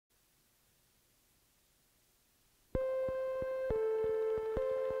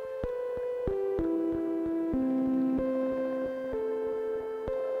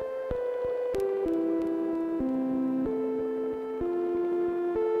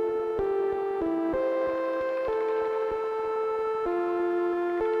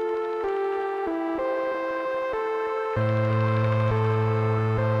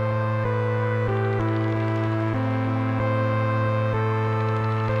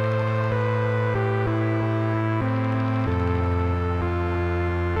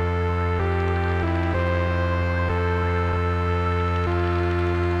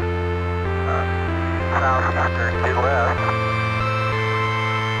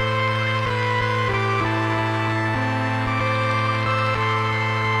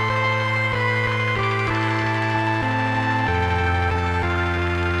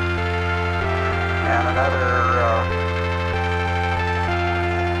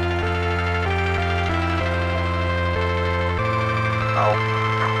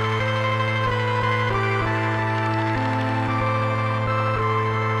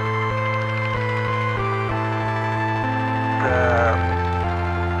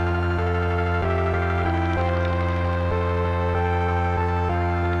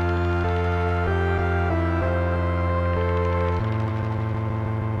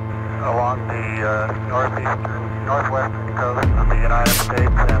States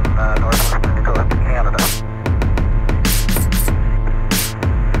and northwestern coast of Canada.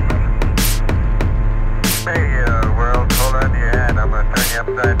 Hey, world, hold on to your hand. I'm going to turn you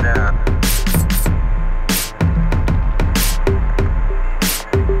upside down.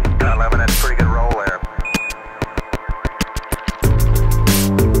 Got 11, that's a pretty good roll there.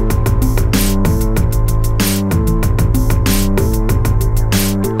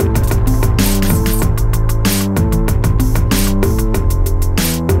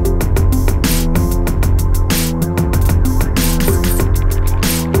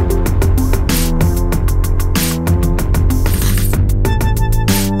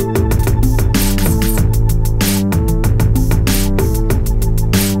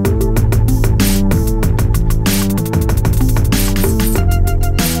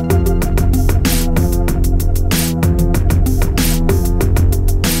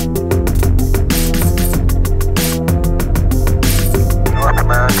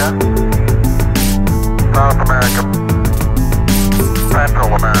 South America,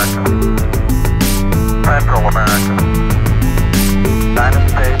 Central America, Central America, United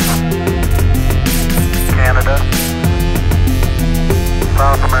States, Canada,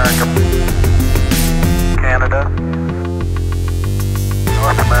 South America, Canada,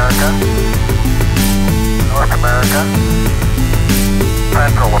 North America, North America,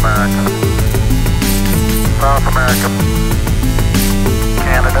 Central America, South America,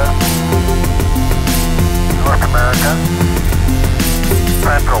 Canada, North America,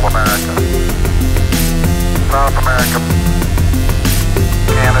 Central America, South America,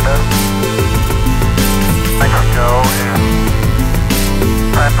 Canada, Mexico, and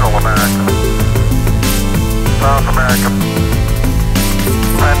Central America, South America,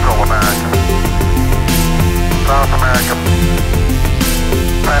 Central America, South America,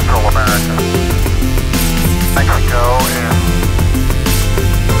 Central America, Mexico, and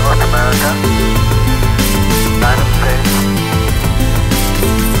North America, United States,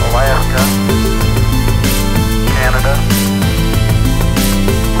 Alaska, Canada,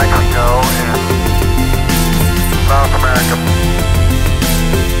 Mexico, and South America,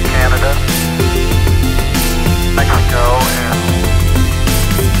 Canada, Mexico, and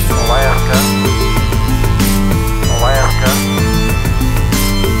Alaska,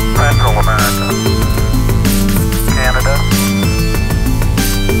 Central America, Canada,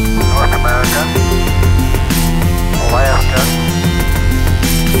 North America, Alaska,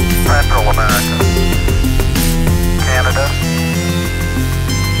 Central America, Canada.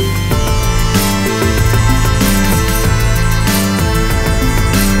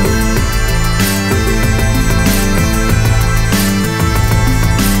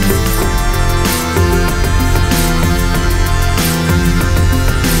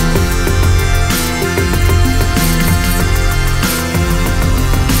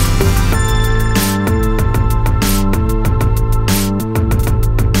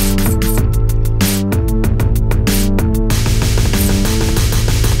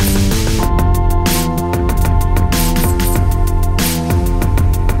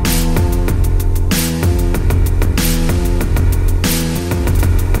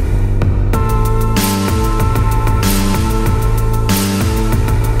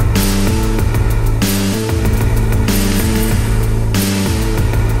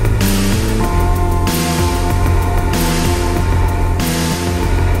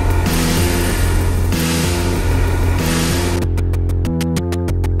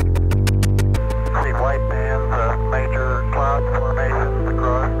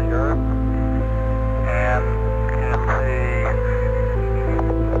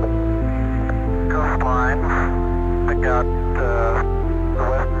 Got the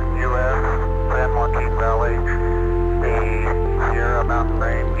western U.S., San Joaquin Valley, the Sierra Mountain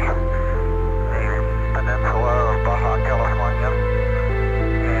Range, the peninsula of Baja California,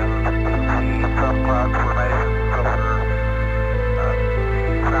 and the subcloud formations over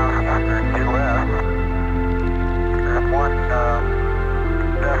southeastern U.S. There's one